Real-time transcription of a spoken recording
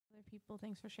people.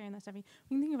 Thanks for sharing that, Stephanie.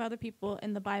 We can think of other people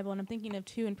in the Bible, and I'm thinking of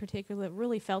two in particular that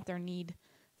really felt their need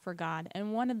for God.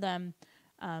 And one of them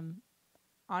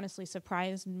honestly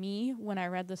surprised me when I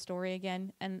read the story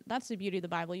again. And that's the beauty of the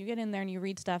Bible. You get in there and you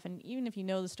read stuff, and even if you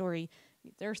know the story,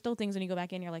 there are still things when you go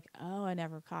back in, you're like, oh, I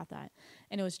never caught that.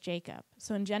 And it was Jacob.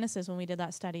 So in Genesis, when we did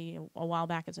that study a while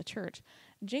back as a church,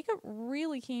 Jacob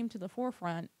really came to the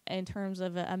forefront in terms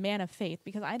of a man of faith,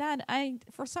 because I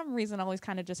for some reason always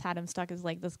kind of just had him stuck as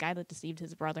like this guy that deceived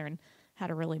his brother and had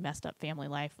a really messed up family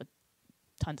life with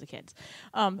tons of kids.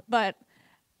 But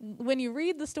when you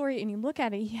read the story and you look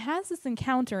at it, he has this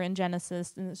encounter in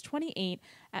Genesis, and it's 28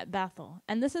 at Bethel.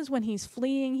 And this is when he's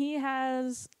fleeing. He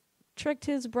has tricked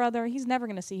his brother. He's never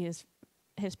going to see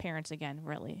his parents again,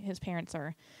 really. His parents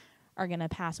are going to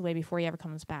pass away before he ever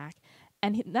comes back.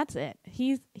 And that's it.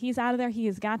 He's out of there. He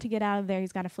has got to get out of there.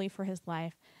 He's got to flee for his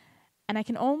life. And I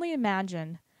can only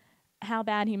imagine how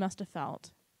bad he must have felt.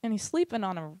 And he's sleeping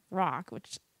on a rock,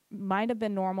 which might have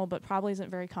been normal, but probably isn't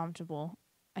very comfortable.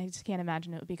 I just can't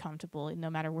imagine it would be comfortable, no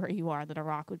matter where you are, that a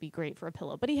rock would be great for a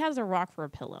pillow. But he has a rock for a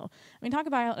pillow. I mean, talk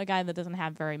about a guy that doesn't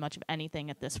have very much of anything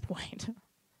at this point.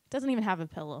 Doesn't even have a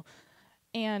pillow.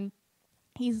 And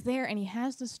he's there, and he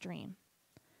has this dream.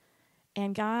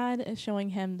 And God is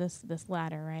showing him this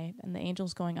ladder, right? And the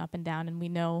angel's going up and down, and we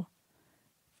know,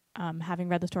 having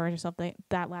read the story yourself,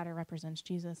 that ladder represents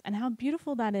Jesus. And how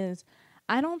beautiful that is.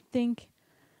 I don't think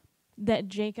that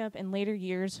Jacob, in later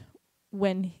years,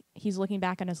 when he's looking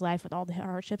back on his life with all the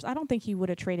hardships, I don't think he would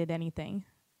have traded anything,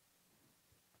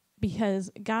 because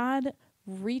God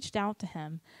reached out to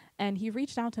him, and he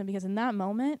reached out to him because in that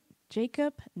moment,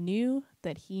 Jacob knew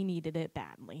that he needed it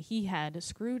badly. He had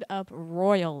screwed up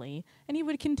royally, and he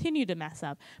would continue to mess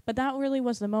up. But that really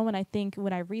was the moment, I think,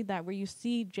 when I read that, where you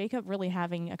see Jacob really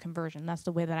having a conversion. That's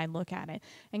the way that I look at it.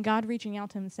 And God reaching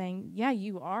out to him saying, yeah,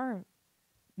 you are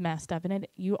messed up in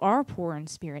it. You are poor in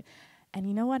spirit. And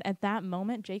you know what? At that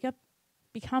moment, Jacob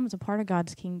becomes a part of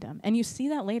God's kingdom. And you see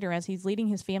that later as he's leading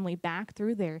his family back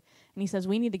through there. And he says,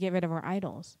 we need to get rid of our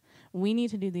idols. We need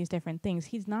to do these different things.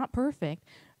 He's not perfect,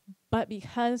 but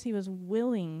because he was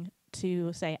willing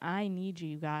to say, I need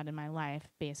you, God, in my life,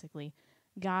 basically,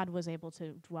 God was able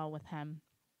to dwell with him.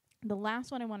 The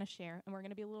last one I want to share, and we're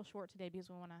going to be a little short today because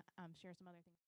we want to share some other things.